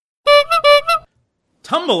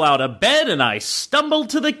tumble out of bed and I stumble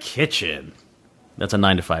to the kitchen. That's a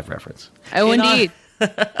 9 to 5 reference. Oh, indeed.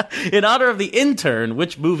 In honor of the intern,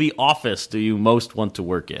 which movie office do you most want to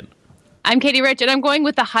work in? I'm Katie Rich, and I'm going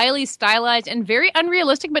with the highly stylized and very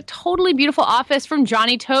unrealistic but totally beautiful office from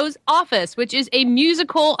Johnny To's Office, which is a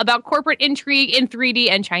musical about corporate intrigue in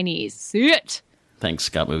 3D and Chinese. See it! Thanks,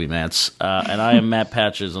 Scott Movie Mats. And I am Matt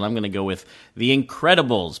Patches, and I'm going to go with The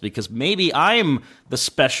Incredibles, because maybe I'm the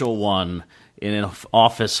special one in an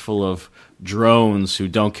office full of drones who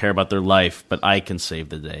don't care about their life, but I can save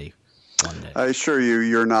the day one day. I assure you,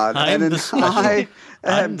 you're not. I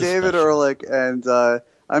am David Ehrlich, and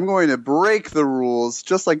I'm going to break the rules,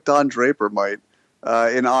 just like Don Draper might,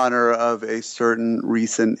 in honor of a certain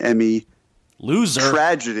recent Emmy loser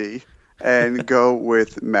tragedy, and go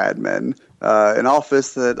with Mad Men, an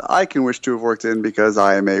office that I can wish to have worked in because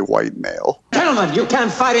I am a white male. Gentlemen, you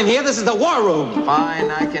can't fight in here. This is the war room.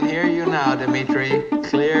 Fine, I can hear you now, Dimitri.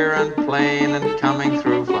 Clear and plain and coming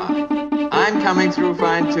through fine. I'm coming through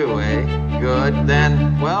fine too, eh? Good.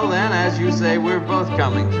 Then, as you say, we're both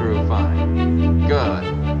coming through fine.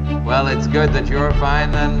 Good. Well, it's good that you're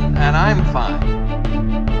fine then, and I'm fine.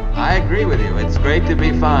 I agree with you. It's great to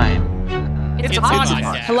be fine. It's hot.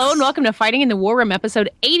 Hello and welcome to Fighting in the War Room,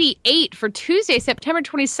 episode 88 for Tuesday, September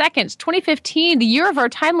 22nd, 2015. The year of our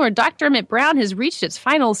Time Lord, Dr. Emmett Brown, has reached its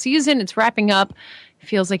final season. It's wrapping up. It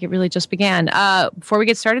feels like it really just began. Before we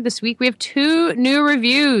get started this week, we have 2 new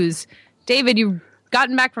reviews. David, you've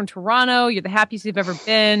gotten back from Toronto. You're the happiest you've ever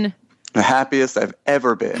been. The happiest I've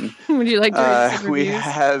ever been. Would you like to read some We reviews?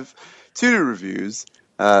 have 2 new reviews,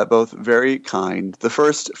 both very kind. The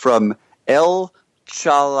first from El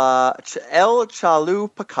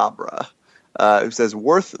Chalupacabra, who says,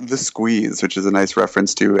 worth the squeeze, which is a nice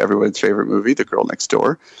reference to everyone's favorite movie, The Girl Next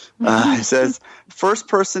Door. He says, first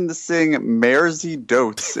person to sing Mairzy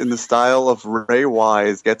Dotes in the style of Ray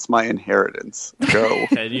Wise gets my inheritance. Go.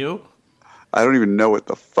 Can you? I don't even know what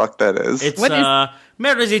the fuck that is. It's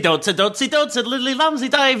Mairzy Dotes, Lily Lumsy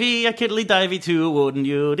Divey, a Kiddly Divey too, wouldn't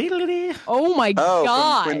you? Dee-dee-dee. Oh my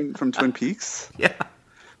God. From Twin Peaks? Yeah.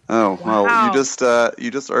 Oh, Wow. well,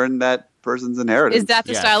 you just earned that person's inheritance. Is that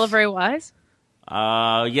the Yes. style of Ray Wise?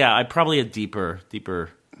 Yeah, I probably a deeper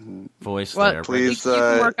voice Well, there. please, you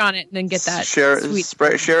can work on it and then get that share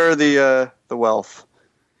the wealth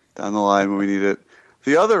down the line when we need it.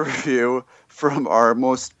 The other review from our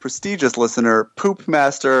most prestigious listener,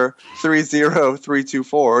 Poopmaster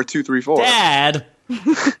 30324 or 234, Dad!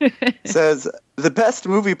 says, the best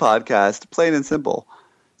movie podcast, plain and simple.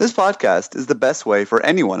 This podcast is the best way for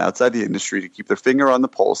anyone outside the industry to keep their finger on the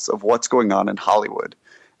pulse of what's going on in Hollywood.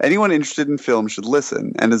 Anyone interested in film should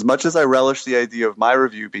listen, and as much as I relish the idea of my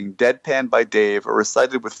review being deadpanned by Dave or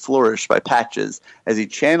recited with flourish by Patches as he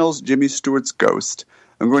channels Jimmy Stewart's ghost,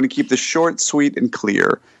 I'm going to keep this short, sweet, and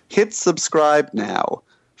clear. Hit subscribe now.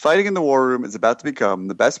 Fighting in the War Room is about to become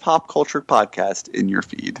the best pop culture podcast in your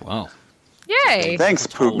feed. Wow. Yay. Thanks,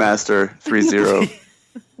 Poopmaster 30234.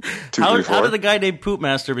 How did a guy named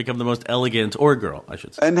Poopmaster become the most elegant, or girl, I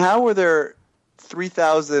should say? And how were there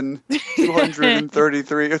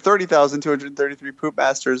 3,233 or 30,233 Poop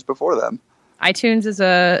Masters before them? iTunes is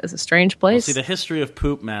a strange place. See, the history of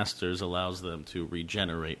Poop Masters allows them to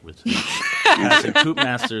regenerate with each passing Poop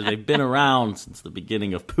Master. They've been around since the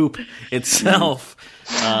beginning of poop itself.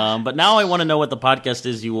 But now I want to know what the podcast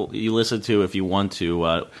is you listen to if you want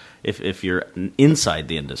to. If you're inside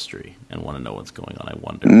the industry and want to know what's going on, I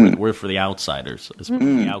wonder. We're for the outsiders,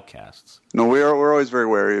 especially the outcasts. No, we're always very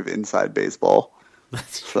wary of inside baseball.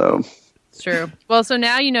 So It's true. Well, so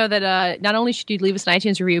now you know that not only should you leave us an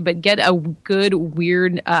iTunes review, but get a good,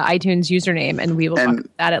 weird iTunes username, and we will talk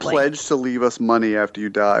about that at length. Pledge to leave us money after you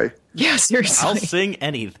die. Yeah, seriously. I'll sing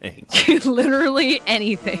anything. Literally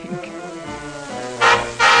anything.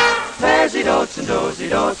 Mairzy Dotes and Dozy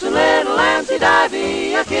Dotes and little Lampsy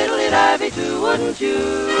Divey, a kiddly divey too, wouldn't you?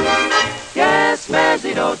 Yes,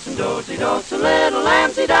 Mairzy Dotes and Dozy Dotes and little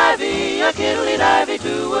Lampsy Divey, a kiddly divey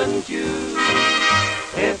too, wouldn't you?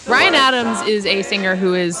 Ryan Adams is a singer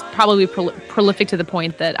who is probably prolific to the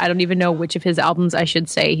point that I don't even know which of his albums I should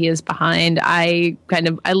say he is behind. I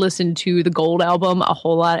listened to the Gold album a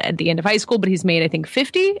whole lot at the end of high school, but he's made, I think,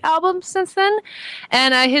 50 albums since then.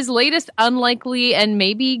 And his latest unlikely and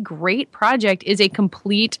maybe great project is a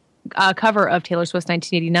complete cover of Taylor Swift's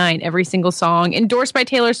 1989. Every single song endorsed by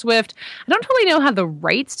Taylor Swift. I don't really know how the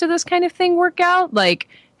rights to this kind of thing work out. Like,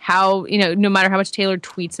 how, no matter how much Taylor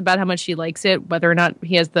tweets about how much she likes it, whether or not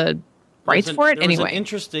he has the rights for it. There was anyway, an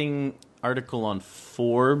interesting article on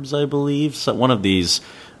Forbes, I believe. So one of these,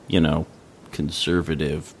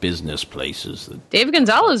 conservative business places. Dave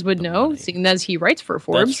Gonzalez would know, seeing as he writes for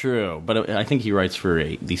Forbes. That's true, but I think he writes for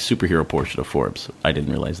the superhero portion of Forbes. I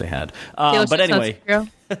didn't realize they had. Taylor But Swift's not anyway,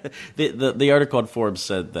 superhero. the article on Forbes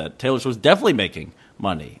said that Taylor Swift was definitely making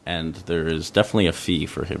money, and there is definitely a fee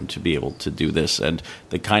for him to be able to do this. And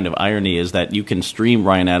the kind of irony is that you can stream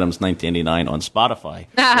Ryan Adams' 1989 on Spotify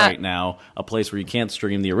right now, a place where you can't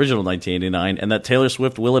stream the original 1989, and that Taylor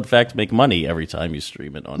Swift will in fact make money every time you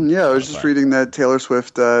stream it on Spotify. I was just reading that Taylor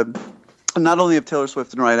Swift, not only have Taylor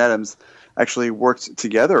Swift and Ryan Adams actually worked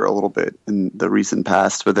together a little bit in the recent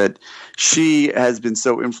past, but that she has been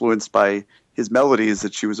so influenced by his melodies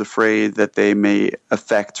that she was afraid that they may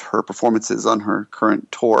affect her performances on her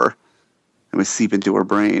current tour and would seep into her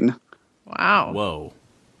brain. Wow. Whoa.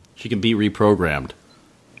 She can be reprogrammed.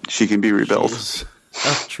 She can be rebuilt. She's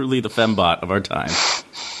truly the fembot of our time.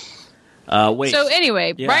 Wait. So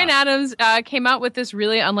anyway, Yeah. Bryan Adams came out with this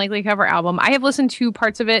really unlikely cover album. I have listened to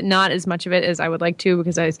parts of it, not as much of it as I would like to,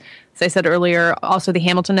 because as I said earlier, also the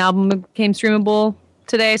Hamilton album became streamable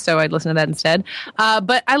today, so I'd listen to that instead.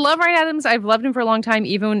 But I love Ryan Adams. I've loved him for a long time,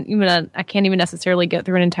 even I can't even necessarily get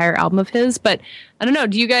through an entire album of his. But I don't know,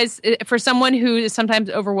 do you guys, for someone who is sometimes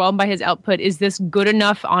overwhelmed by his output, is this good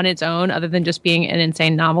enough on its own other than just being an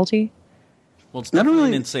insane novelty? Well, it's definitely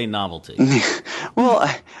an insane novelty. Well,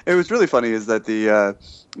 it was really funny is that the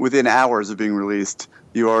within hours of being released,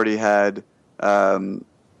 you already had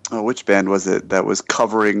which band was it that was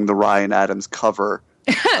covering the Ryan Adams cover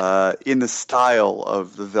in the style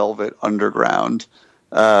of the Velvet Underground.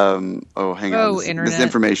 Hang on. This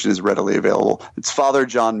information is readily available. It's Father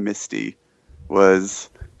John Misty was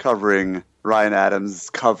covering Ryan Adams'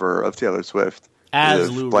 cover of Taylor Swift As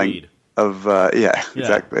Lou Reed.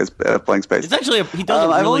 Exactly. As Blank Space. It's actually he does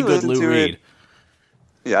a really good Lou Reed.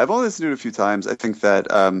 Yeah, I've only listened to it a few times. I think that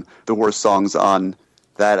the worst songs on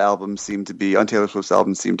that album on Taylor Swift's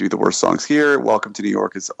album seem to be the worst songs here. Welcome to New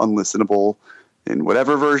York is unlistenable in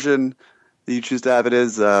whatever version that you choose to have it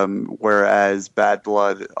is, whereas Bad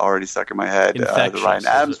Blood already stuck in my head. The Ryan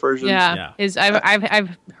Adams version. Yeah.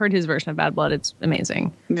 I've heard his version of Bad Blood. It's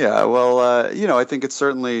amazing. Yeah, well, I think it's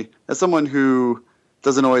certainly, as someone who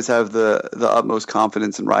doesn't always have the utmost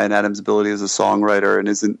confidence in Ryan Adams' ability as a songwriter and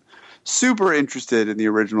isn't super interested in the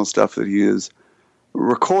original stuff that he is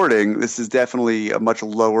recording, this is definitely a much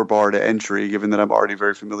lower bar to entry, given that I'm already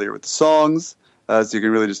very familiar with the songs. So you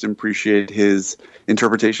can really just appreciate his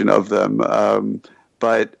interpretation of them.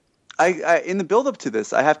 But I in the build-up to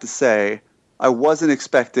this, I have to say, I wasn't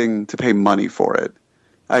expecting to pay money for it.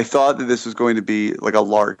 I thought that this was going to be like a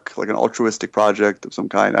lark, like an altruistic project of some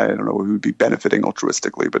kind. I don't know who would be benefiting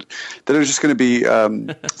altruistically, but that it was just going to be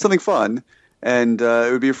something fun, and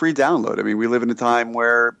it would be a free download. I mean, we live in a time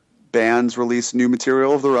where bands release new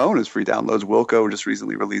material of their own as free downloads. Wilco just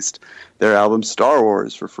recently released their album Star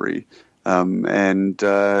Wars for free. And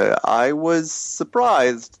I was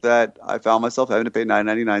surprised that I found myself having to pay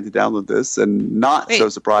 $9.99 to download this, and so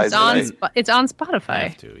surprised. It's on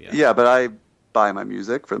Spotify. Yeah, but I buy my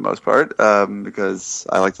music for the most part because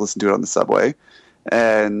I like to listen to it on the subway,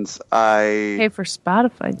 and I pay for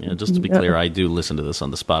Spotify. Yeah, just to be clear, I do listen to this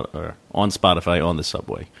on on Spotify on the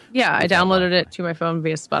subway. Yeah, I downloaded it to my phone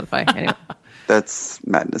via Spotify. Anyway. That's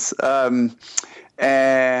madness.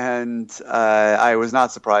 And I was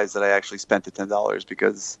not surprised that I actually spent the $10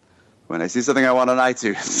 because when I see something I want on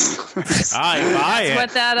iTunes, I buy it.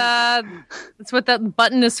 That's what that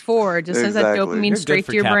button is for. It just sends that dopamine straight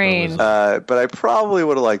to your brain. But I probably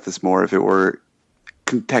would have liked this more if it were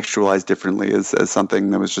contextualized differently as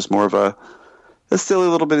something that was just more of a silly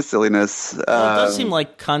little bit of silliness. Well, it does seem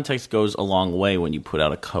like context goes a long way when you put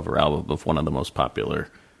out a cover album of one of the most popular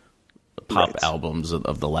pop albums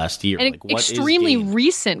of the last year. An extremely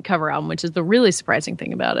recent cover album, which is the really surprising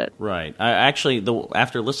thing about it. Right. I actually,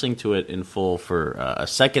 after listening to it in full for a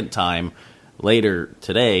second time later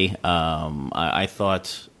today, I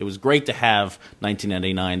thought it was great to have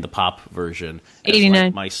 1999, the pop version.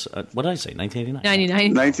 89. What did I say? 1989?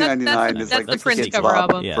 99. 1999 is like the Prince kids' cover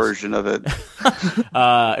pop album version of it.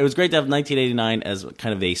 It was great to have 1989 as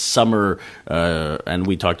kind of a summer, and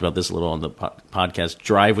we talked about this a little on the podcast,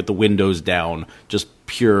 drive with the windows down, just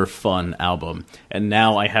pure fun album. And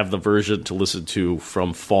now I have the version to listen to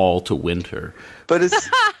from fall to winter. But I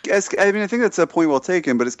think that's a point well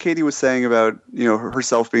taken. But as Katie was saying about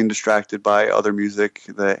herself being distracted by other music,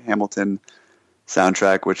 the Hamilton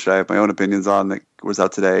soundtrack, which I have my own opinions on, that was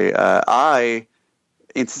out today. I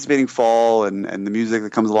anticipating fall and the music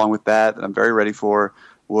that comes along with that I'm very ready for,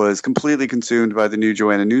 was completely consumed by the new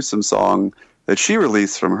Joanna Newsom song that she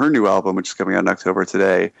released from her new album, which is coming out in October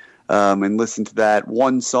today. And listened to that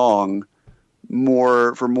one song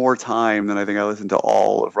more time than I think I listened to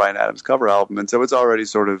all of Ryan Adams' cover album, and so it's already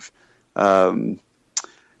sort of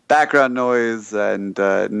background noise and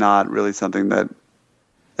not really something that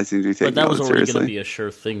I seem to be taking. But that was already seriously. going to be a sure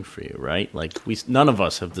thing for you, right? Like none of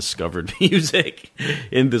us have discovered music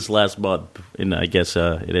in this last month, in I guess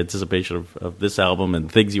in anticipation of this album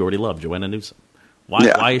and things you already love, Joanna Newsom.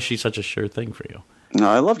 Why is she such a sure thing for you? No,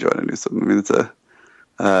 I love Joanna Newsom. I mean, it's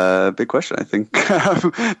a big question, I think.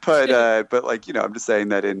 but like, you know, I'm just saying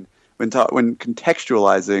that when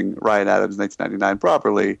contextualizing Ryan Adams' 1999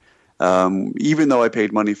 properly, even though I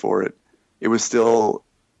paid money for it, it was still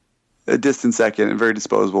a distant second and very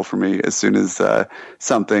disposable for me as soon as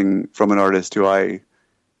something from an artist who I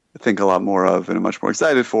think a lot more of and am much more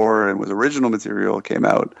excited for and was original material came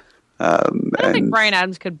out. I don't think Bryan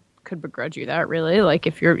Adams could begrudge you that, really. Like,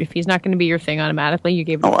 if he's not going to be your thing automatically, you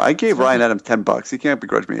gave him... I gave Ryan Adams $10. He can't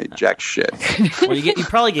begrudge me jack shit. Well, you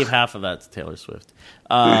probably gave half of that to Taylor Swift.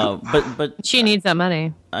 But she needs that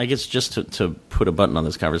money. I guess just to put a button on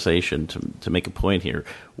this conversation, to make a point here,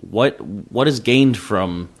 what is gained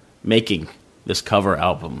from making this cover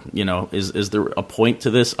album? You know, is there a point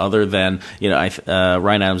to this other than, you know,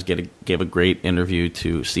 Ryan Adams gave a great interview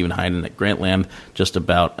to Stephen Hyden at Grantland just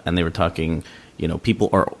about, and they were talking, you know,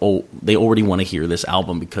 they already want to hear this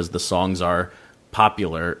album because the songs are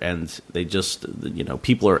popular, and they just, you know,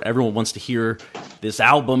 everyone wants to hear this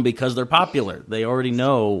album because they're popular. They already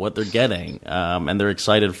know what they're getting, and they're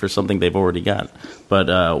excited for something they've already got.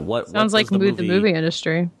 But what sounds like the movie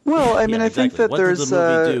industry? Well, I mean, yeah, I think that what there's does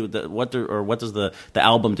the movie do? What does the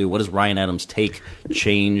album do? What does Ryan Adams take?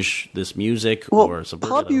 Change this music or subvert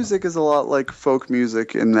pop music is a lot like folk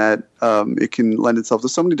music in that it can lend itself to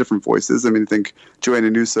so many different voices. I mean, I think Joanna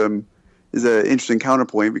Newsom is an interesting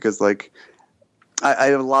counterpoint because, like, I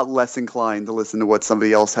am a lot less inclined to listen to what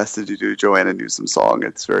somebody else has to do to a Joanna Newsom song.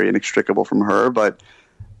 It's very inextricable from her. But,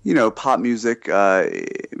 you know, pop music,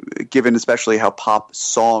 given especially how pop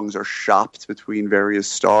songs are shopped between various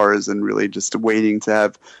stars and really just waiting to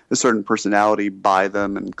have a certain personality buy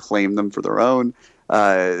them and claim them for their own,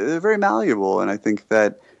 they're very malleable. And I think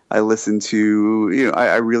that I listen to, you know,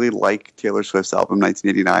 I really like Taylor Swift's album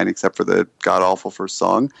 1989, except for the god-awful first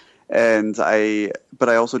song. But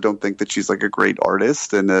I also don't think that she's like a great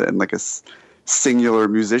artist and like a singular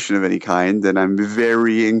musician of any kind. And I'm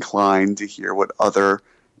very inclined to hear what other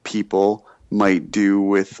people might do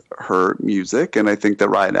with her music. And I think that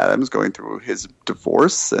Ryan Adams, going through his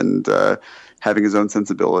divorce and having his own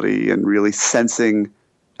sensibility and really sensing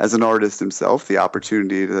as an artist himself the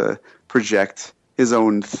opportunity to project his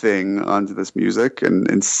own thing onto this music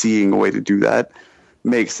and seeing a way to do that,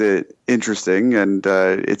 makes it interesting, and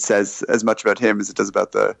it says as much about him as it does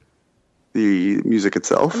about the music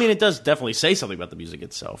itself. I mean, it does definitely say something about the music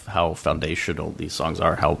itself, how foundational these songs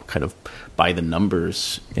are, how kind of by the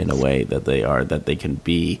numbers in a way that they are, that they can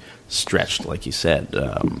be stretched, like you said.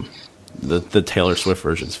 The Taylor Swift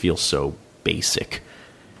versions feel so basic,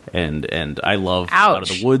 and I love Out of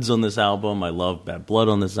the Woods on this album. I love Bad Blood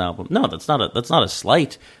on this album. No, that's not a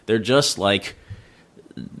slight. They're just like,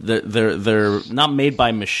 they're not made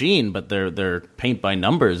by machine, but they're paint by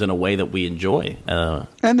numbers in a way that we enjoy.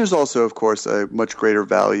 And there's also, of course, a much greater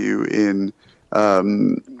value in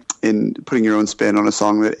putting your own spin on a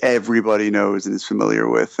song that everybody knows and is familiar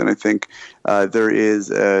with. And I think there is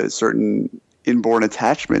a certain inborn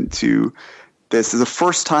attachment to this. Is the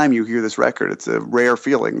first time you hear this record, it's a rare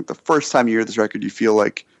feeling. The first time you hear this record, you feel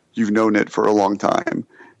like you've known it for a long time.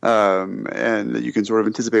 And that you can sort of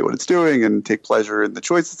anticipate what it's doing and take pleasure in the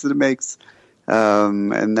choices that it makes.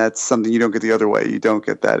 And that's something you don't get the other way. You don't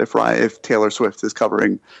get that if Taylor Swift is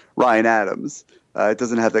covering Ryan Adams. It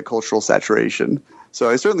doesn't have that cultural saturation. So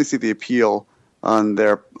I certainly see the appeal on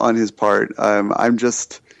his part. I'm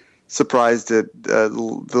just surprised at the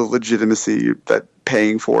legitimacy that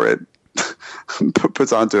paying for it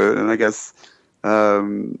puts onto it. And I guess...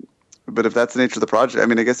 but if that's the nature of the project, I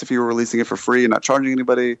mean, I guess if he were releasing it for free and not charging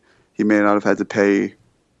anybody, he may not have had to pay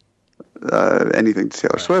anything to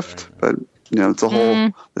Taylor Swift. Right. But, you know, it's a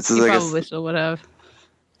whole... This is, he I probably guess, still would have.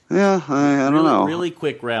 Yeah, I don't know. Really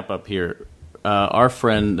quick wrap up here. Our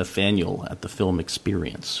friend Nathaniel at the Film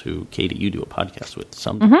Experience, who, Katie, you do a podcast with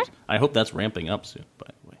sometimes. Mm-hmm. I hope that's ramping up soon, by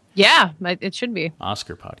the way. Yeah, it should be.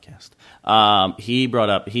 Oscar podcast. He brought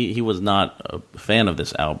up, he was not a fan of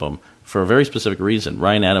this album for a very specific reason.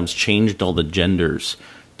 Ryan Adams changed all the genders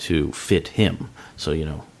to fit him. So, you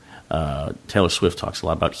know, Taylor Swift talks a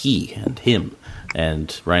lot about he and him,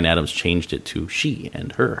 and Ryan Adams changed it to she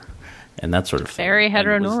and her. and that sort of thing. Very And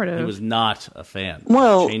heteronormative. He was not a fan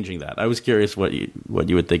Well- of changing that. I was curious what you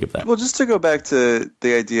would think of that. Well, just to go back to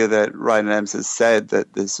the idea that Ryan Adams has said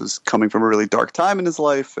that this was coming from a really dark time in his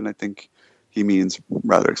life, and I think he means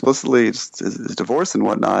rather explicitly just his divorce and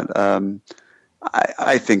whatnot.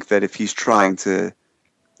 I think that if he's trying to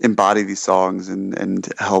embody these songs and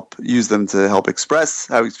help use them to help express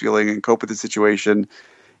how he's feeling and cope with the situation,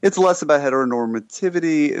 it's less about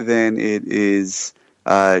heteronormativity than it is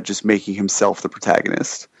just making himself the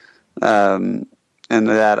protagonist. And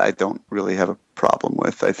that I don't really have a problem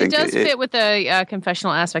with. I think it does fit with the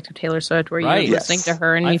confessional aspect of Taylor Swift, where you're Right. listening Yes. to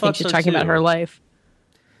her and I you think thought she's so, talking about too. her life.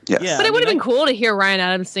 yes. Yeah. But I it would have mean, been cool to hear Ryan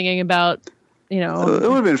Adams singing about, It would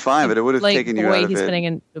have been fine, but it would have like taken the you way out of he's it. spinning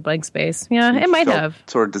in the blank space. Yeah, it might Felt have.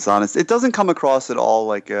 sort of dishonest. It doesn't come across at all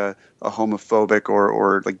like a homophobic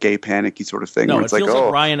or like gay panicky sort of thing. No, where it it's feels like, oh,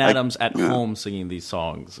 Ryan like, Adams at yeah. home singing these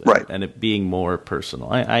songs, Right. and it being more personal.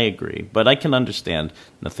 I agree, but I can understand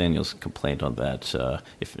Nathaniel's complaint on that.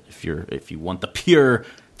 If you want the pure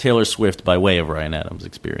Taylor Swift by way of Ryan Adams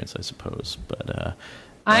experience, I suppose. But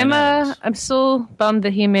I'm still bummed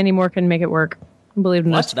that he and Mandy Moore couldn't make it work. Believe it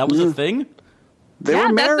or what? not. That was a thing? They Yeah,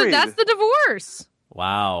 were married. that's the divorce.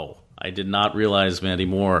 Wow, I did not realize Mandy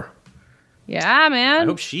Moore. Yeah, I man.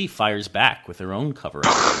 hope she fires back with her own cover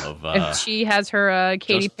album of If she has her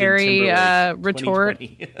Katy Justin Perry Timberlake retort.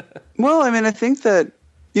 2020. Well, I mean, I think that,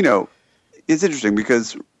 it's interesting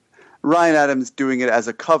because Ryan Adams doing it as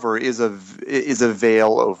a cover is a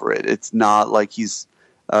veil over it. It's not like he's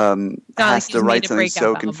has like to he's write made a something breakup so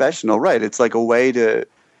album. confessional. Right. It's like a way to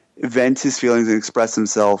vent his feelings and express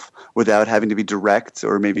himself without having to be direct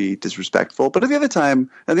or maybe disrespectful. But on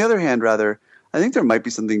the other hand, I think there might be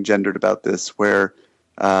something gendered about this where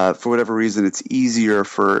for whatever reason, it's easier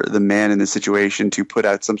for the man in the situation to put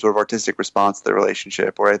out some sort of artistic response to the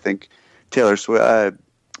relationship, where I think Taylor Swift,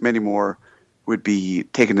 Mandy Moore would be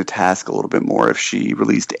taken to task a little bit more if she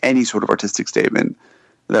released any sort of artistic statement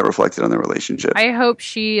that reflected on their relationship. I hope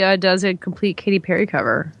she does a complete Katy Perry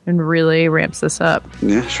cover and really ramps this up.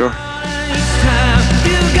 Yeah, sure.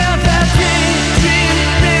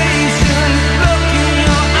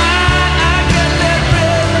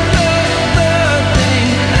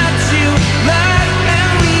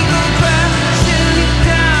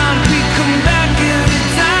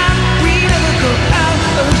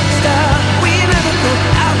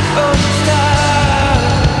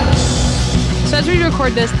 So as we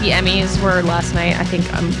record this, the Emmys were last night. I think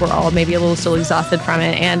we're all maybe a little still exhausted from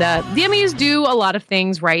it. And the Emmys do a lot of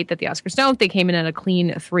things right that the Oscars don't. They came in at a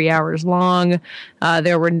clean 3 hours long.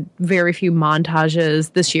 There were very few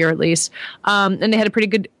montages this year, at least. And they had a pretty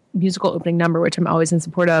good musical opening number, which I'm always in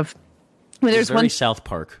support of. But It's very South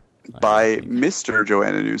Park. By Mr.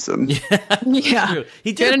 Joanna Newsom. Yeah.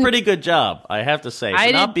 He did a pretty good job, I have to say.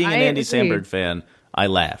 For not being an Andy agree. Samberg fan, I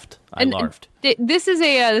laughed. I laughed. This is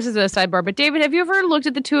a sidebar, but David, have you ever looked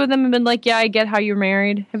at the two of them and been like, "Yeah, I get how you're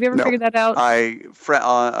married"? Have you ever No, figured that out?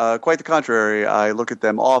 quite the contrary. I look at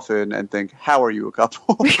them often and think, "How are you a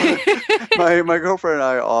couple?" my girlfriend and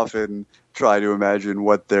I often try to imagine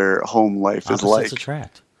what their home life is like. Opposites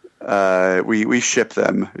attract. We ship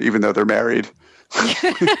them, even though they're married.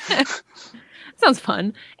 Sounds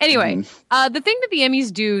fun. Anyway, the thing that the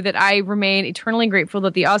Emmys do that I remain eternally grateful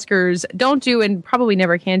that the Oscars don't do and probably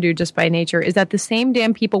never can do just by nature is that the same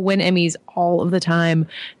damn people win Emmys all of the time.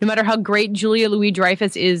 No matter how great Julia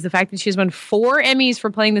Louis-Dreyfus is, the fact that she's won 4 Emmys for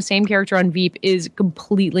playing the same character on Veep is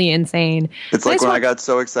completely insane. It's like when I got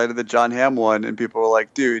so excited that John Hamm won, and people were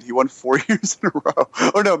like, "Dude, he won 4 years in a row."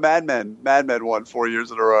 Oh no, Mad Men won 4 years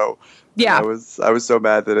in a row. Yeah. I was so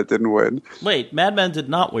mad that it didn't win. Wait, Mad Men did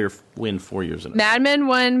not win 4 years in a row. Mad Men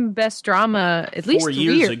won Best Drama at least 4 3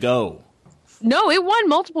 years ago. No, it won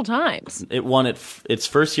multiple times. It won its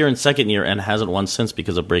first year and second year and hasn't won since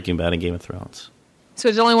because of Breaking Bad and Game of Thrones. So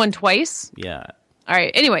it's only won twice? Yeah. All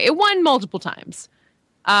right. Anyway, it won multiple times.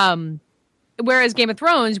 Whereas Game of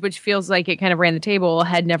Thrones, which feels like it kind of ran the table,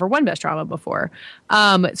 had never won Best Drama before.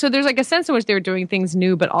 So there's like a sense in which they were doing things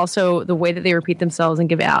new, but also the way that they repeat themselves and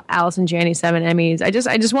give Allison Janney 7 Emmys. I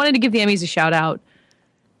just wanted to give the Emmys a shout out,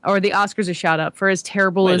 or the Oscars a shout out for as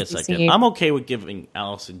terrible Wait a as they second. seem. I'm okay with giving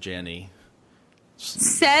Allison Janney,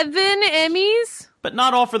 7 Emmys? but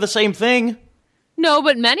not all for the same thing. No,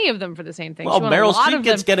 but many of them for the same thing. Well, She won a Meryl lot Streep of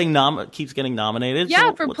them. keeps getting nominated. Yeah,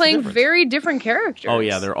 so for what's the playing difference? very different characters. Oh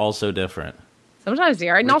yeah, they're all so different. Sometimes they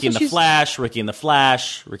are. And Ricky also and the she's Flash, Ricky and the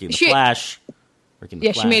Flash, Ricky and the She- Flash, Ricky and the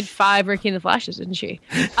Yeah, Flash. she made 5 Ricky and the Flashes, didn't she?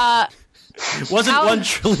 Wasn't one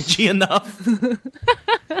trilogy enough? Yeah,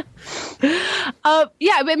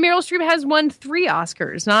 but Meryl Streep has won 3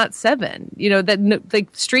 Oscars, not 7. You know, that like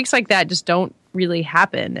streaks like that just don't really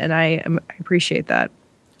happen, and I appreciate that.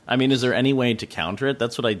 I mean, is there any way to counter it?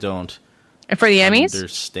 That's what I don't For the Emmys?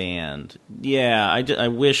 understand. Yeah, I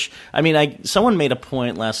wish. I mean, someone made a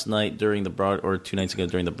point last night during or 2 nights ago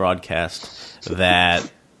during the broadcast that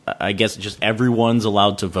I guess just everyone's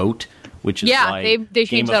allowed to vote, which is why they Game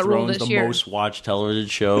changed of that rule Thrones, this the year. most watched television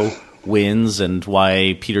show, wins, and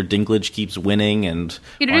why Peter Dinklage keeps winning. And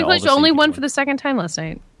Peter why all Dinklage the same only people won win. for the second time last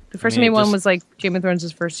night. The first I mean, time he won just- was like Game of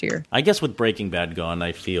Thrones' first year. I guess with Breaking Bad gone,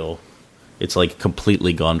 I feel it's like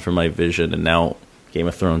completely gone from my vision, and now Game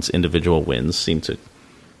of Thrones individual wins seem to,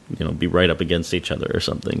 be right up against each other or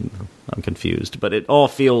something. I'm confused, but it all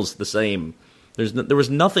feels the same. There was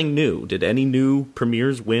nothing new. Did any new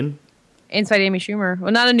premieres win? Inside Amy Schumer.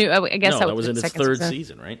 Well, not a new. I guess No, that was in the its second third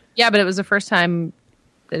season, right? Yeah, but it was the first time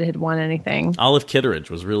that it had won anything. Olive Kitteridge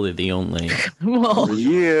was really the only Well,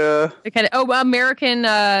 Yeah. the kind of American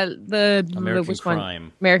which one?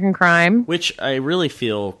 Crime. American Crime. Which I really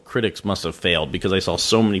feel critics must have failed because I saw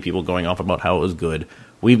so many people going off about how it was good.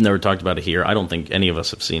 We've never talked about it here. I don't think any of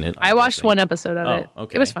us have seen it. I watched one episode of it.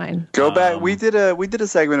 Okay. It was fine. Go back. We did a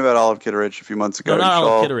segment about Olive Kitteridge a few months ago. No, not You should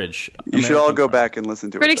Olive all- Kitteridge. You should all American go Crime. back and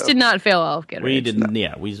listen to Critics it. did not fail Olive Kitteridge. We didn't.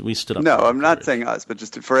 Yeah, we stood up. No, for I'm not Kitteridge. saying us, but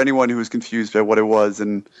just for anyone who was confused by what it was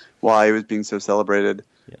and why it was being so celebrated,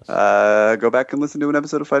 Yes. go back and listen to an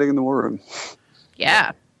episode of Fighting in the War Room.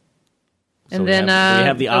 Yeah. So And we then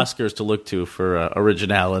have the Oscars to look to for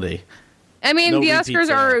originality. I mean, No the repeats Oscars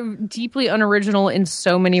there. are deeply unoriginal in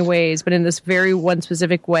so many ways, but in this very one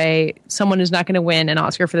specific way, someone is not going to win an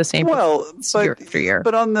Oscar for the same Well, performance year after year.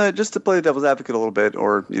 but on the just to play the devil's advocate a little bit,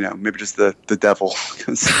 or maybe just the devil,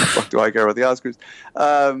 because what do I care about the Oscars?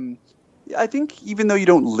 I think even though you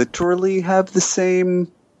don't literally have the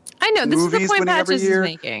same I know, this is the movies point winning every Patches is year,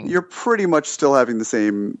 making. you're pretty much still having the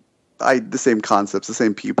same concepts, the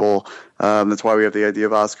same people. That's why we have the idea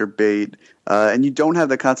of Oscar bait. And you don't have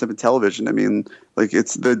that concept in television. I mean, like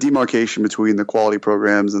it's the demarcation between the quality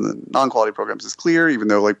programs and the non-quality programs is clear, even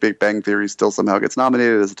though like Big Bang Theory still somehow gets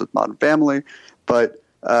nominated as does Modern Family. But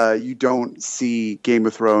you don't see Game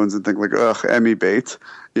of Thrones and think like, ugh, Emmy bait.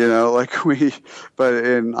 But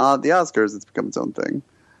in the Oscars, it's become its own thing.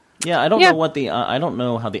 Yeah, I don't know what I don't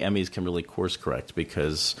know how the Emmys can really course correct,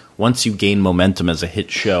 because once you gain momentum as a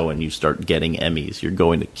hit show and you start getting Emmys, you're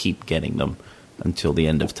going to keep getting them until the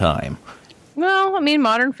end of time. Well, I mean,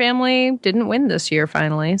 Modern Family didn't win this year,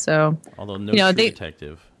 finally. So, Although no True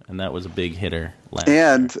Detective, and that was a big hitter last year.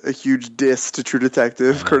 And a huge diss to True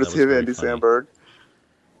Detective, courtesy that of was Andy very funny. Samberg.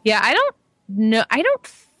 yeah, I don't know. I don't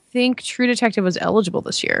think True Detective was eligible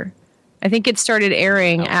this year. I think it started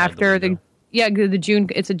airing Outside after the the window. the June.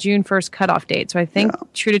 It's a June 1st cutoff date. So I think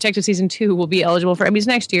True Detective season 2 will be eligible for Emmys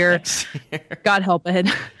next year. God help it.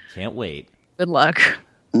 Can't wait. Good luck.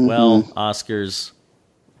 Well, Oscars.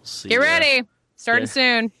 See Get ya. ready. Starting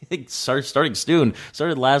soon. Starting soon.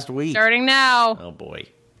 Started last week. Starting now. Oh boy.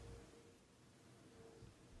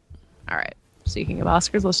 All right. Speaking of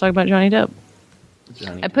Oscars, let's talk about Johnny Depp.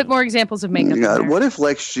 Johnny I put more examples of makeup. in God, there. what if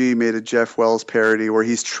Lex G made a Jeff Wells parody where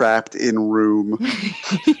he's trapped in room?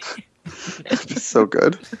 So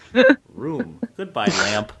good. Room. Goodbye,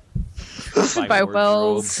 lamp. Goodbye, wardrobe.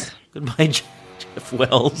 Wells. Goodbye, Jeff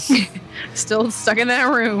Wells. Still stuck in that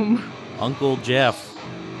room. Uncle Jeff.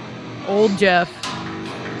 Old Jeff.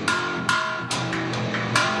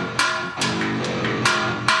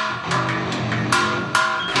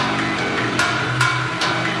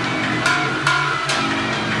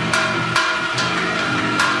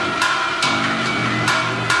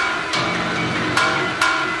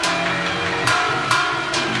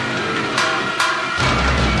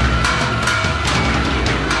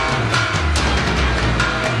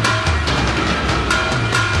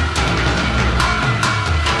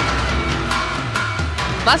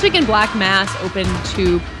 Last weekend, Black Mass opened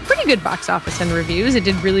to pretty good box office and reviews. It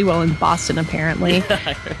did really well in Boston, apparently.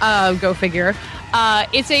 Go figure.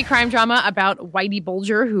 It's a crime drama about Whitey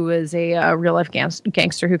Bulger, who is a real-life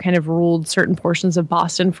gangster who kind of ruled certain portions of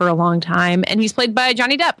Boston for a long time. And he's played by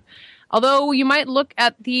Johnny Depp. Although you might look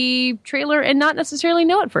at the trailer and not necessarily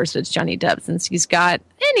know at first it's Johnny Depp, since he's got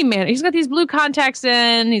he's got these blue contacts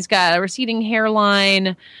in, he's got a receding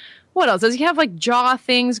hairline. What else? Does he have like jaw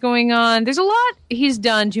things going on? There's a lot he's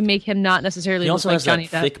done to make him not necessarily He look also like has Johnny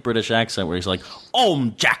that Depp. thick British accent where he's like,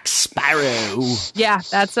 Jack Sparrow. Yeah,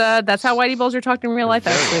 that's how Whitey Bulger talked in real life.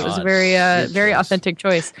 Very Actually, it was a odd. very Good very choice. authentic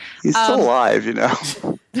choice. He's still alive,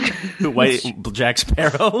 Jack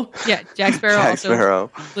Sparrow? Yeah, Jack Sparrow Jack also Sparrow.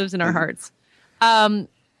 lives in our hearts.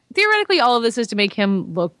 Theoretically, all of this is to make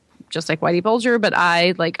him look just like Whitey Bulger, but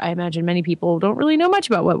I imagine many people don't really know much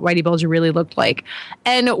about what Whitey Bulger really looked like.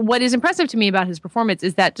 And what is impressive to me about his performance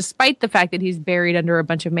is that despite the fact that he's buried under a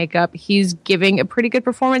bunch of makeup, he's giving a pretty good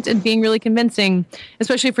performance and being really convincing,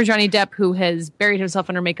 especially for Johnny Depp, who has buried himself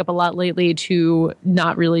under makeup a lot lately to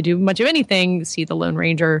not really do much of anything. See The Lone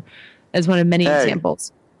Ranger as one of many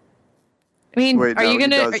examples. I mean, wait, are you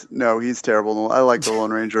going to... No, he's terrible. I like The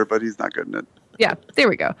Lone Ranger, but he's not good in it. Yeah, there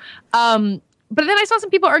we go. But then I saw some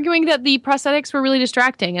people arguing that the prosthetics were really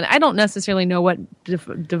distracting, and I don't necessarily know what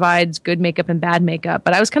divides good makeup and bad makeup,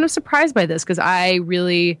 but I was kind of surprised by this because I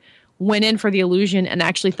really went in for the illusion and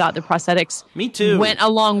actually thought the prosthetics Me too. went a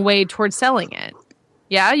long way towards selling it.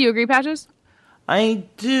 Yeah, you agree, Patches? I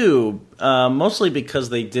do, mostly because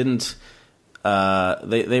they didn't.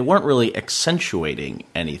 They weren't really accentuating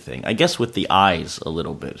anything. I guess with the eyes a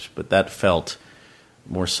little bit, but that felt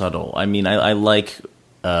more subtle. I mean, I like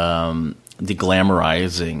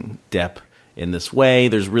deglamorizing Depp in this way.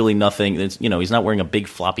 There's really nothing. He's not wearing a big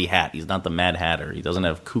floppy hat. He's not the Mad Hatter. He doesn't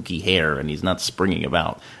have kooky hair, and he's not springing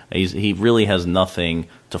about. He really has nothing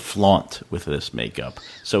to flaunt with this makeup.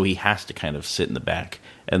 So he has to kind of sit in the back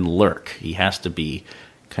and lurk. He has to be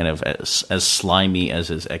kind of as slimy as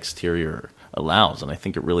his exterior allows, and I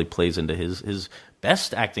think it really plays into his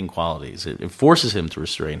best acting qualities. It forces him to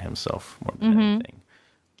restrain himself more than anything.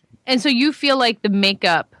 And so you feel like the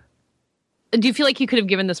makeup, do you feel like you could have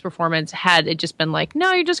given this performance had it just been like,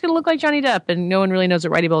 no, you're just going to look like Johnny Depp and no one really knows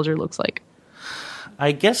what Whitey Bulger looks like?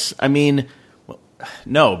 I guess,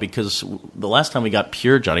 no, because the last time we got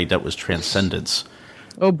pure Johnny Depp was Transcendence.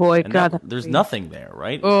 Oh boy, And God. there's nothing there,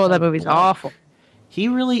 right? Oh, that movie's awful. He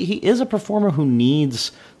is a performer who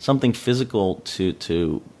needs something physical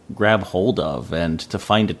to grab hold of and to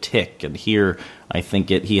find a tick. And here, I think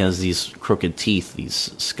he has these crooked teeth,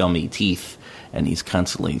 these scummy teeth, and he's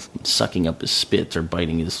constantly sucking up his spit or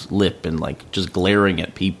biting his lip and just glaring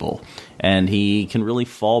at people. And he can really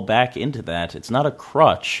fall back into that. It's not a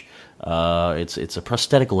crutch. It's a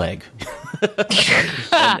prosthetic leg,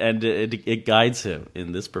 and it guides him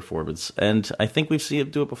in this performance. And I think we've seen him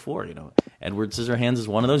do it before. Edward Scissorhands is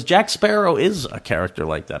one of those. Jack Sparrow is a character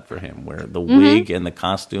like that for him, where the wig and the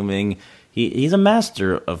costuming. He's a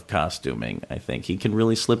master of costuming. I think he can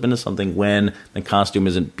really slip into something when the costume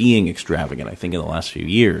isn't being extravagant. I think in the last few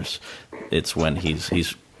years, it's when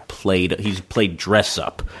he's played dress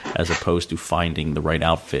up as opposed to finding the right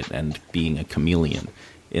outfit and being a chameleon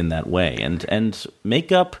in that way. And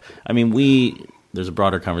makeup, there's a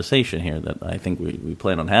broader conversation here that I think we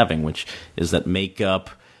plan on having, which is that makeup,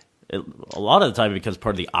 a lot of the time, because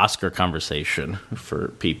part of the Oscar conversation for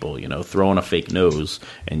people, throw on a fake nose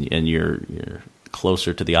and you're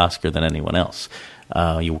closer to the Oscar than anyone else.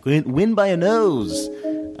 You win by a nose.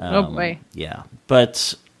 Oh boy. Yeah.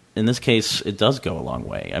 But in this case, it does go a long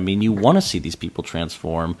way. You want to see these people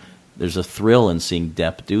transform. There's a thrill in seeing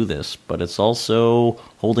Depp do this, but it's also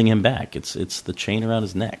holding him back. It's the chain around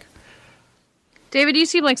his neck. David, you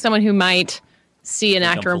seem like someone who might see an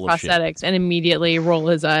actor in full of shit. prosthetics and immediately roll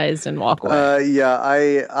his eyes and walk away. Yeah,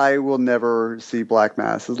 I will never see Black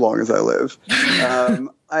Mass as long as I live.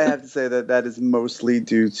 I have to say that is mostly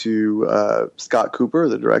due to Scott Cooper,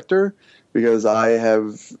 the director, because I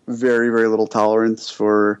have very, very little tolerance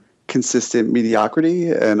for consistent mediocrity,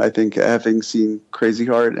 and I think having seen Crazy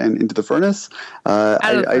Heart and Into the Furnace,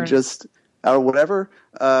 I just out of whatever,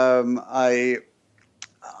 I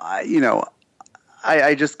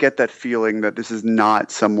just get that feeling that this is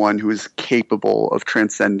not someone who is capable of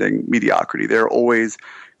transcending mediocrity. They're always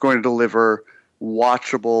going to deliver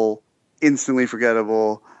watchable, instantly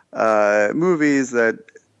forgettable movies that,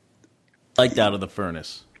 like Out of the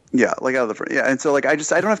Furnace. Yeah, like Out of the Furnace. Yeah, and so I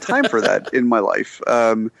don't have time for that in my life.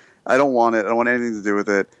 I don't want it. I don't want anything to do with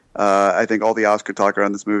it. I think all the Oscar talk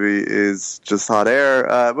around this movie is just hot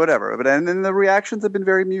air, whatever. But and then the reactions have been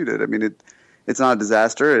very muted. It's not a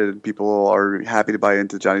disaster, and people are happy to buy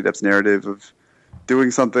into Johnny Depp's narrative of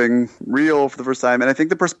doing something real for the first time. And I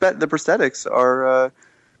think the prosthetics are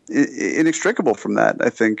inextricable from that.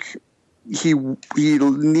 I think he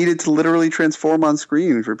needed to literally transform on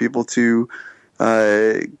screen for people to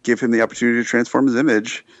give him the opportunity to transform his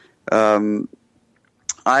image.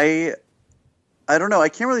 I don't know. I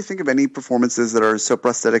can't really think of any performances that are so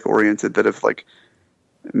prosthetic oriented that have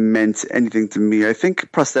meant anything to me. I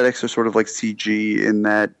think prosthetics are sort of like CG in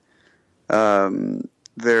that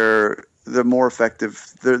they're the more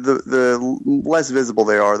effective. The less visible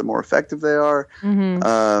they are, the more effective they are.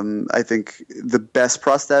 Mm-hmm. I think the best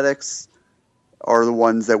prosthetics are the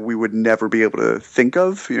ones that we would never be able to think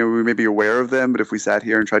of. We may be aware of them, but if we sat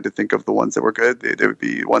here and tried to think of the ones that were good, they would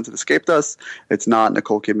be ones that escaped us. It's not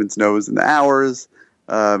Nicole Kidman's nose in The Hours.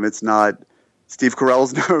 It's not Steve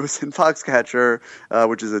Carell's nose in Foxcatcher,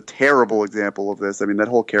 which is a terrible example of this. I mean, that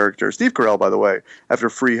whole character, Steve Carell, by the way, after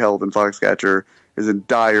Freeheld in Foxcatcher, is in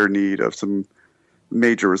dire need of some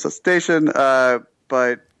major resuscitation.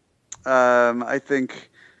 But I think,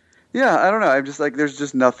 I don't know. I'm just like, there's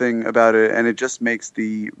just nothing about it, and it just makes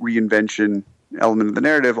the reinvention element of the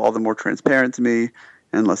narrative all the more transparent to me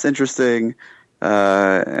and less interesting.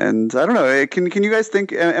 And I don't know. Can you guys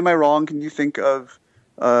think? Am I wrong? Can you think of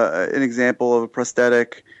an example of a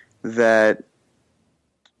prosthetic that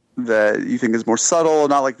you think is more subtle,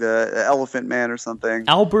 not like the Elephant Man or something?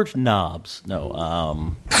 Albert Nobbs.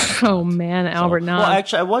 No. Oh man, Albert Nobbs. Well,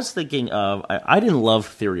 actually, I was thinking of. I didn't love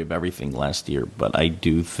Theory of Everything last year, but I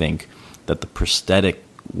do think that the prosthetic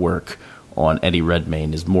work on Eddie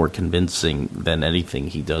Redmayne is more convincing than anything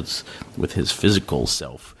he does with his physical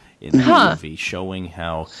self in the movie, showing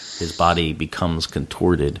how his body becomes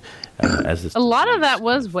contorted as this. A lot of that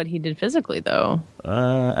was what he did physically, though.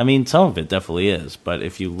 I mean, some of it definitely is, but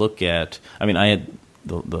if you look at, I mean, I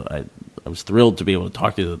was thrilled to be able to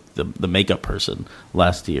talk to the makeup person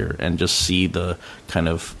last year and just see the kind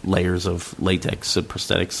of layers of latex and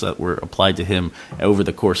prosthetics that were applied to him over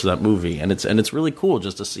the course of that movie, and it's really cool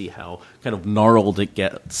just to see how kind of gnarled it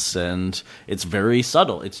gets, and it's very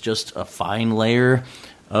subtle. It's just a fine layer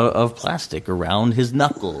of plastic around his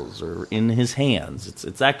knuckles or in his hands.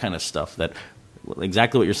 It's that kind of stuff that,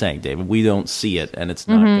 exactly what you're saying, David. We don't see it, and it's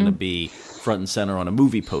not going to be front and center on a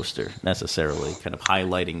movie poster necessarily, kind of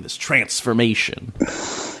highlighting this transformation.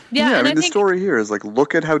 Yeah, I mean, the story here is like,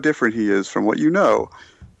 look at how different he is from what you know.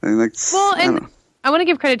 And like, I want to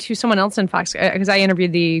give credit to someone else in Fox, because I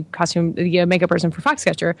interviewed the makeup person for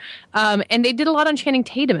Foxcatcher, and they did a lot on Channing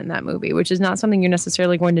Tatum in that movie, which is not something you're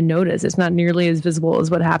necessarily going to notice. It's not nearly as visible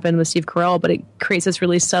as what happened with Steve Carell, but it creates this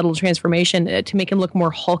really subtle transformation to make him look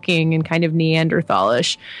more hulking and kind of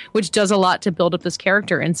Neanderthalish, which does a lot to build up this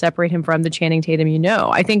character and separate him from the Channing Tatum you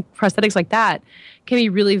know. I think prosthetics like that can be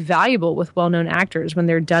really valuable with well-known actors when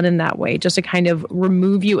they're done in that way, just to kind of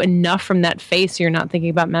remove you enough from that face so you're not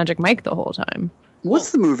thinking about Magic Mike the whole time.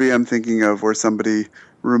 What's the movie I'm thinking of where somebody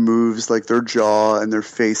removes like their jaw and their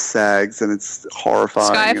face sags and it's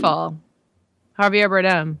horrifying? Skyfall. Javier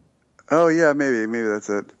Bardem. Oh yeah, maybe that's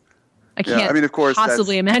it. I can't. I mean, of course,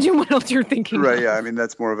 possibly imagine what else you're thinking. Right? Of. Yeah. I mean,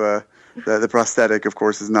 that's more of the prosthetic, of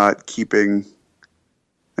course, is not keeping.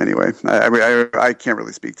 Anyway, I can't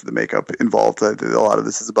really speak to the makeup involved. A lot of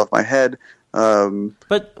this is above my head.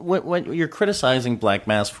 But what you're criticizing Black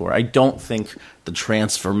Mass for, I don't think the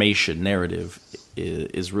transformation narrative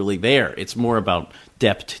is really there. It's more about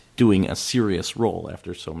Depp doing a serious role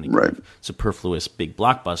after so many kind of superfluous big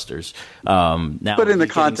blockbusters. Now, but in the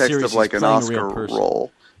context of like an Oscar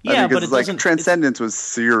role, yeah, but it's like Transcendence was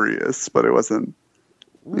serious, but it wasn't.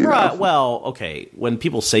 Right. Well, okay. When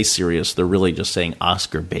people say serious, they're really just saying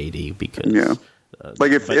Oscar baity because. Yeah.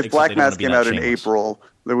 Like if Black Mass came out in April,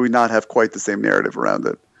 then we would not have quite the same narrative around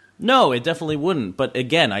it. No, it definitely wouldn't. But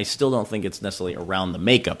again, I still don't think it's necessarily around the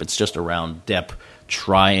makeup. It's just around Depp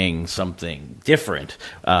trying something different.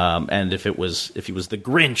 And if he was the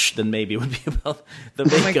Grinch, then maybe it would be about the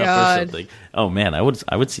makeup or something. Oh man, I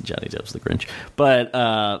would see Johnny Depp's the Grinch.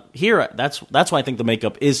 But here, that's why I think the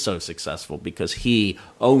makeup is so successful, because he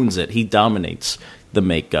owns it. He dominates the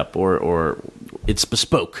makeup, or it's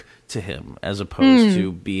bespoke to him, as opposed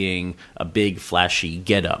to being a big flashy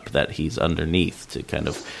getup that he's underneath to kind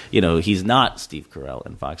of, he's not Steve Carell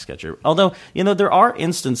in Foxcatcher. Although, there are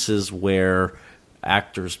instances where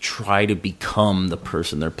actors try to become the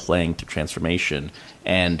person they're playing through transformation,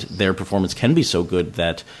 and their performance can be so good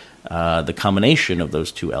that the combination of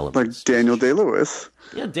those two elements, like Daniel Day-Lewis.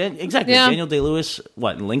 Yeah, exactly. Yeah. Daniel Day-Lewis,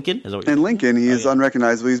 what, in Lincoln? Is that what in Lincoln, he is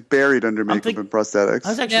unrecognizable. He's buried under makeup and prosthetics. I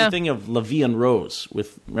was actually thinking of La Vie en Rose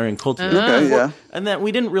with Marion Cotillard. Okay, yeah. And that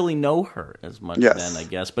we didn't really know her as much then, I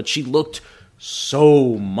guess. But she looked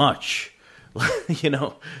so much,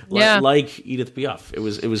 like Edith Piaf. It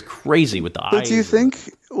was crazy with the eyes. But do you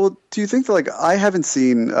think that, like, I haven't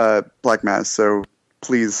seen Black Mass, so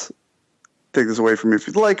please take this away from me if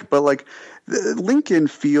you'd like, but like Lincoln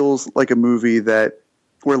feels like a movie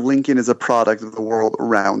where Lincoln is a product of the world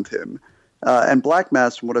around him. And Black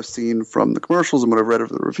Mass, from what I've seen from the commercials and what I've read of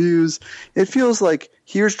the reviews, it feels like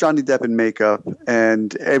here's Johnny Depp in makeup,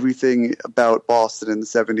 and everything about Boston in the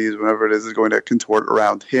 70s, whenever it is going to contort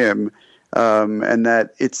around him, and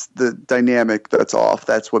that it's the dynamic that's off.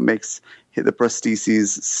 That's what makes the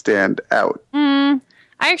prostheses stand out.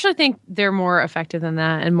 I actually think they're more effective than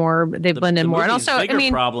that, and they blend in more. And also,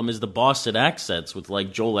 bigger problem is the Boston accents, with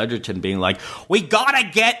like Joel Edgerton being like, "We gotta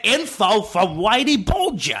get info from Whitey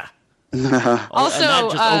Bulger." Also, and that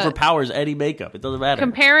just overpowers any makeup. It doesn't matter.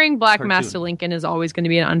 Comparing Black Cartoon. Mass to Lincoln is always going to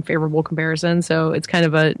be an unfavorable comparison, so it's kind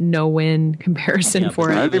of a no-win comparison for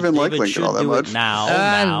I it. don't even like David Lincoln all that should do it much. Now,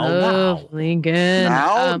 I love Lincoln.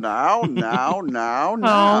 Now.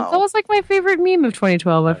 Oh, that was like my favorite meme of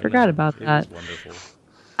 2012. I forgot about that. It was wonderful.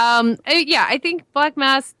 I think Black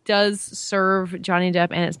Mass does serve Johnny Depp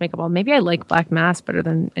and its makeup. Well, maybe I like Black Mass better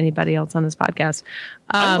than anybody else on this podcast.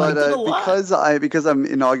 But it a lot. because I'm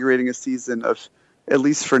inaugurating a season of, at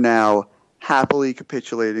least for now, happily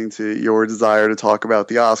capitulating to your desire to talk about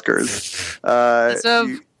the Oscars.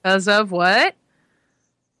 As of what?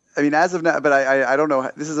 I mean, as of now, but I don't know.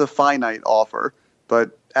 This is a finite offer,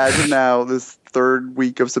 but as of now, this third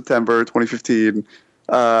week of September 2015,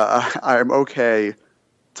 I'm okay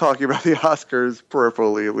talking about the Oscars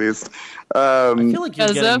peripherally, at least. I feel like you're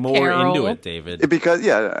Because getting of more Carol. into it, David. Because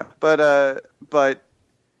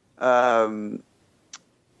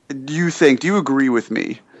do you agree with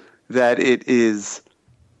me that it is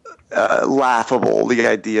laughable, the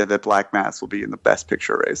idea that Black Mass will be in the Best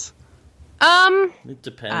Picture race? It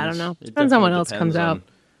depends. I don't know. It Depends on what definitely else comes depends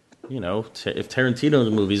out. on, if Tarantino's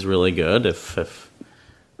movie's really good, if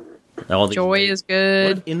all these, Joy is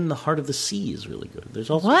good. What if In the Heart of the Sea is really good? There's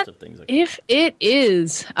all What sorts of things. if it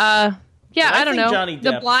is? I don't think know. Johnny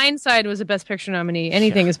The Depp- Blind Side was a Best Picture nominee.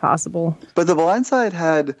 Anything is possible. But The Blind Side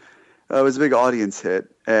was a big audience hit,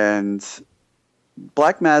 and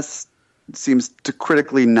Black Mass seems to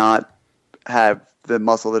critically not have the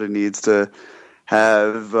muscle that it needs to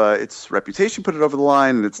have its reputation put it over the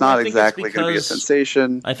line, and it's not think it's exactly going to be a because-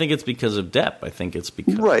 sensation. I think it's because of Depp. I think it's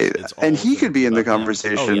because Right. it's And he all could be in the about him.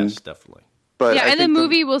 conversation. Oh, yes, definitely. But Yeah, I and the think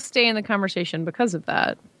movie will stay in the conversation because of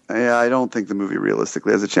that. I don't think the movie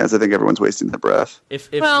realistically has a chance. I think everyone's wasting their breath.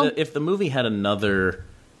 If the movie had another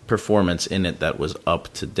performance in it that was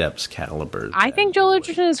up to Depp's caliber, I think Joel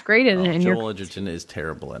Edgerton is great in it. And Joel you're Edgerton is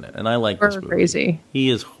terrible in it, and I like this movie. crazy. He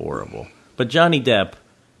is horrible. But Johnny Depp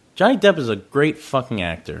is a great fucking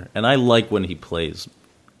actor, and I like when he plays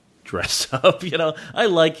dress up. I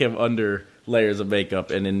like him under layers of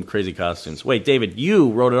makeup and in crazy costumes. Wait, David, you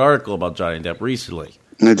wrote an article about Johnny Depp recently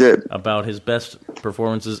I did. about his best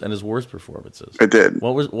performances and his worst performances. I did.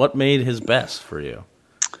 What made his best for you?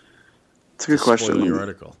 It's a good question. Spoil your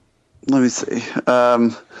article. Let me see.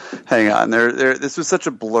 Hang on. This was such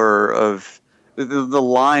a blur of the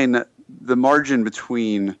line, the margin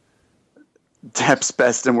between Depp's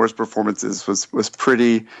best and worst performances was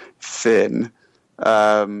pretty thin.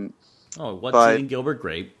 What's Eating Gilbert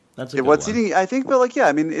Grape? That's a good What's one. Eating? I think, but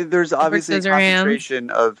there's obviously a Scissorhands. concentration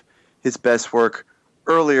of his best work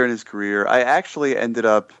earlier in his career. I actually ended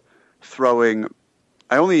up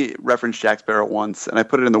I only referenced Jack Sparrow once, and I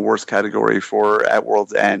put it in the worst category for At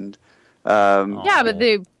World's End. Yeah, but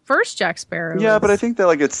the first Jack Sparrow. Yeah, was- but I think that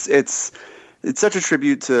it's such a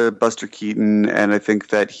tribute to Buster Keaton, and I think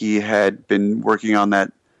that he had been working on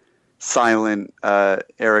that silent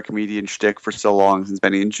era comedian shtick for so long since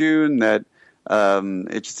Benny and June that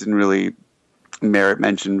it just didn't really merit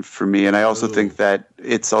mention for me. And I also think that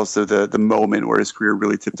it's also the moment where his career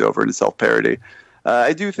really tipped over into self-parody.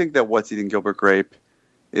 I do think that What's Eating Gilbert Grape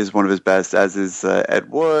is one of his best, as is Ed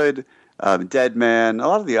Wood, Dead Man, a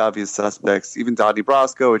lot of the obvious suspects, even Donnie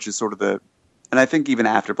Brasco, which is sort of and I think even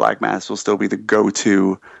after Black Mass will still be the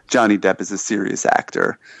go-to Johnny Depp as a serious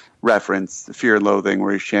actor reference, Fear and Loathing,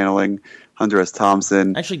 where he's channeling Hunter S.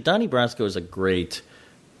 Thompson. Actually, Donnie Brasco is a great,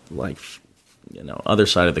 other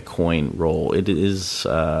side of the coin role. It is,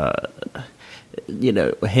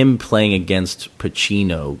 him playing against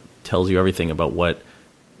Pacino tells you everything about what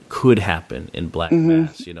could happen in Black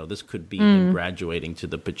Mass. This could be him graduating to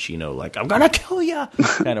the Pacino, I'm gonna kill you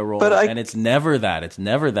kind of role. And it's never that. It's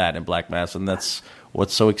never that in Black Mass, and that's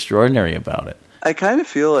what's so extraordinary about it. I kind of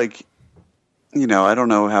feel like, I don't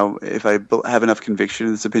know if I have enough conviction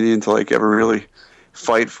in this opinion to ever really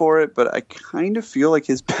fight for it, but I kind of feel like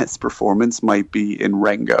his best performance might be in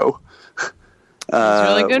Rango. It's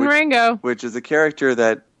really good in Rango. Which is a character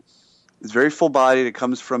that is very full-bodied. It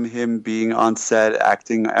comes from him being on set,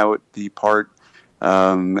 acting out the part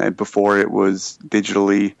and before it was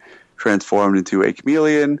digitally transformed into a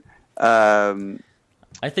chameleon.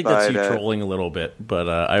 I think that's you trolling a little bit, but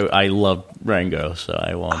I love Rango, so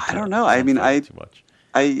I won't. I don't know. I mean, too much.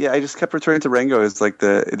 I just kept returning to Rango as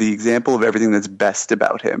the example of everything that's best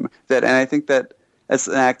about him. And I think that as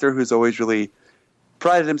an actor who's always really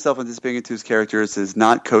prided himself on displaying it to his characters, has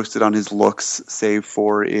not coasted on his looks, save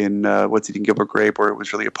for in What's Eating Gilbert Grape, where it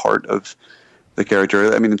was really a part of the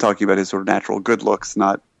character. I mean, I'm talking about his sort of natural good looks,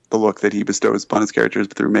 not the look that he bestows upon his characters,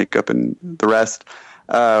 but through makeup and the rest.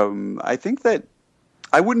 I think that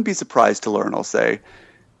I wouldn't be surprised to learn, I'll say,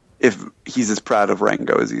 if he's as proud of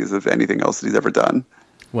Rango as he is of anything else that he's ever done.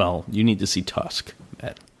 Well, you need to see Tusk,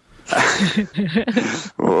 Matt.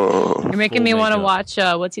 You're making me want to makeup. watch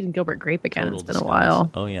What's Eating Gilbert Grape again. Total It's been a disguise.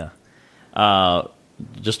 while. Oh, yeah.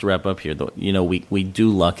 Just to wrap up here, though, we do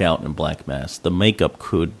luck out in Black Mass. The makeup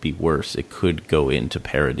could be worse. It could go into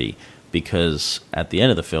parody because at the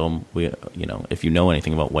end of the film, if you know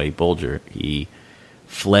anything about Whitey Bulger, he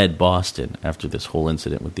fled Boston after this whole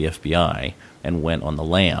incident with the FBI and went on the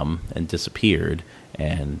lam and disappeared.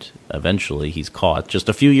 And eventually he's caught. Just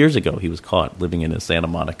a few years ago, he was caught living in a Santa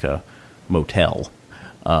Monica motel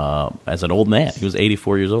as an old man. He was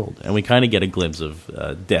 84 years old. And we kind of get a glimpse of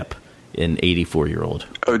Depp, an 84-year-old.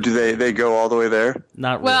 Oh, do they go all the way there?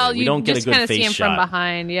 Not really. Well, We don't get a just good kind of face see him shot. from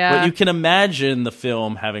behind. Yeah, But you can imagine the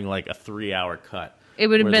film having like a 3-hour cut. it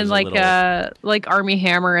would have where been there's a like Armie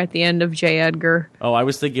Hammer at the end of J. Edgar. Oh, I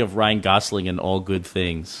was thinking of Ryan Gosling in All Good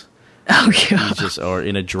Things. Oh He's god. just or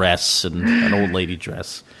in a dress and an old lady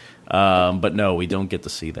dress. But no, we don't get to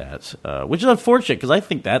see that, which is unfortunate because I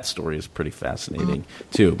think that story is pretty fascinating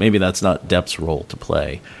too. Maybe that's not Depp's role to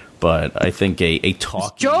play, but I think a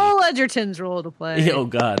talky. Joel Edgerton's role to play. Oh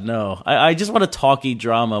God, no! I just want a talky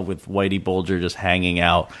drama with Whitey Bulger just hanging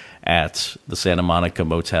out at the Santa Monica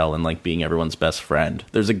motel and like being everyone's best friend.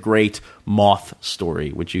 There's a great Moth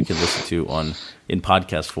story which you can listen to in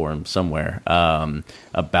podcast form somewhere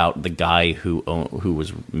about the guy who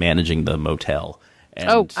was managing the motel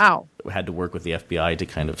and had to work with the FBI to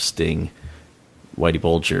kind of sting Whitey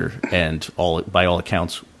Bulger, and by all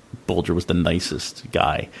accounts, Bulger was the nicest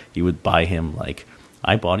guy. He would buy him like,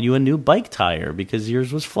 I bought you a new bike tire because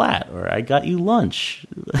yours was flat, or I got you lunch.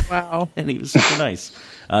 Wow. And he was super nice.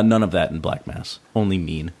 None of that in Black Mass. Only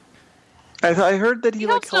mean. I heard that he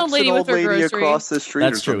like helps an helps old lady an with old her lady groceries. across the street.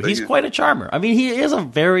 That's or true. something. He's quite a charmer. I mean, he is a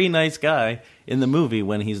very nice guy in the movie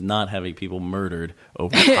when he's not having people murdered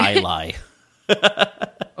over High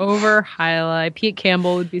Over highlight. Pete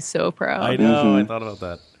Campbell would be so proud. I know. I thought about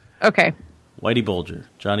that. Okay. Whitey Bulger,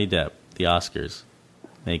 Johnny Depp, the Oscars,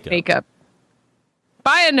 Makeup.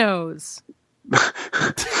 Buy a nose.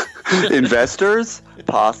 Investors,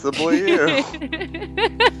 possibly you.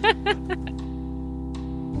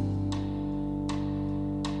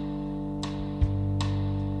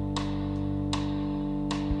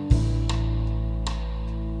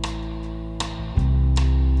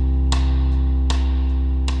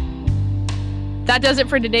 That does it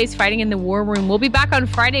for today's Fighting in the War Room. We'll be back on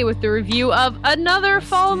Friday with the review of another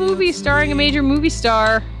fall movie starring a major movie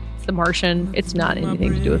star. It's The Martian. It's not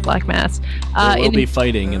anything to do with Black Mass. We'll be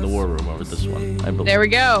fighting in the war room over this one, I believe. There we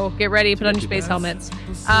go. Get ready. Put on your space helmets. In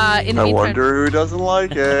the I meantime, wonder who doesn't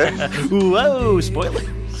like it. Whoa, spoiler.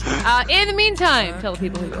 in the meantime, tell the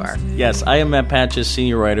people who you are. Yes, I am Matt Patches,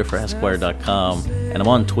 senior writer for Esquire.com, and I'm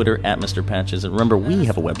on Twitter at Mr. Patches. And remember, we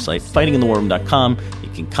have a website, fightinginthewarroom.com. You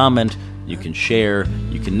can comment, you can share,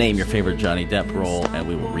 you can name your favorite Johnny Depp role, and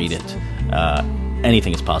we will read it.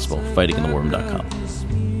 Anything is possible, fightinginthewarroom.com.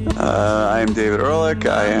 I am David Ehrlich.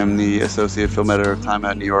 I am the associate film editor of Time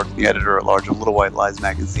Out New York, the editor at large of Little White Lies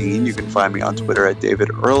magazine. You can find me on Twitter at David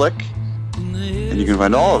Ehrlich, and you can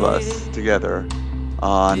find all of us together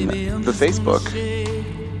on the Facebook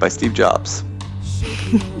by Steve Jobs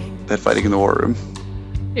at Fighting in the War Room.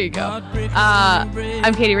 Here you go.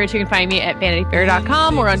 I'm Katie Rich. You can find me at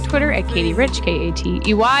vanityfair.com or on Twitter at Katie Rich,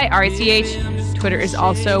 KateyRich. Twitter is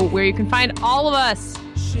also where you can find all of us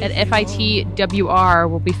at FITWR.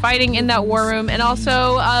 We'll be fighting in that war room and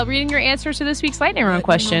also reading your answers to this week's lightning round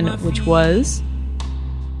question, which was...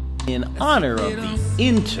 In honor of the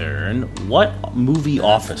intern, what movie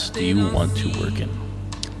office do you want to work in?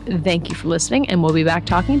 Thank you for listening, and we'll be back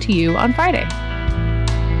talking to you on Friday.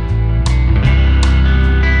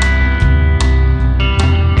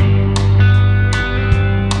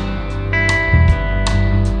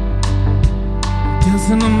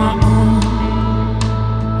 Dancing on my own,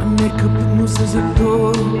 I make up the moves as I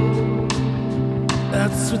go.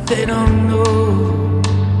 That's what they don't know.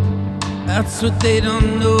 That's what they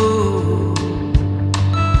don't know.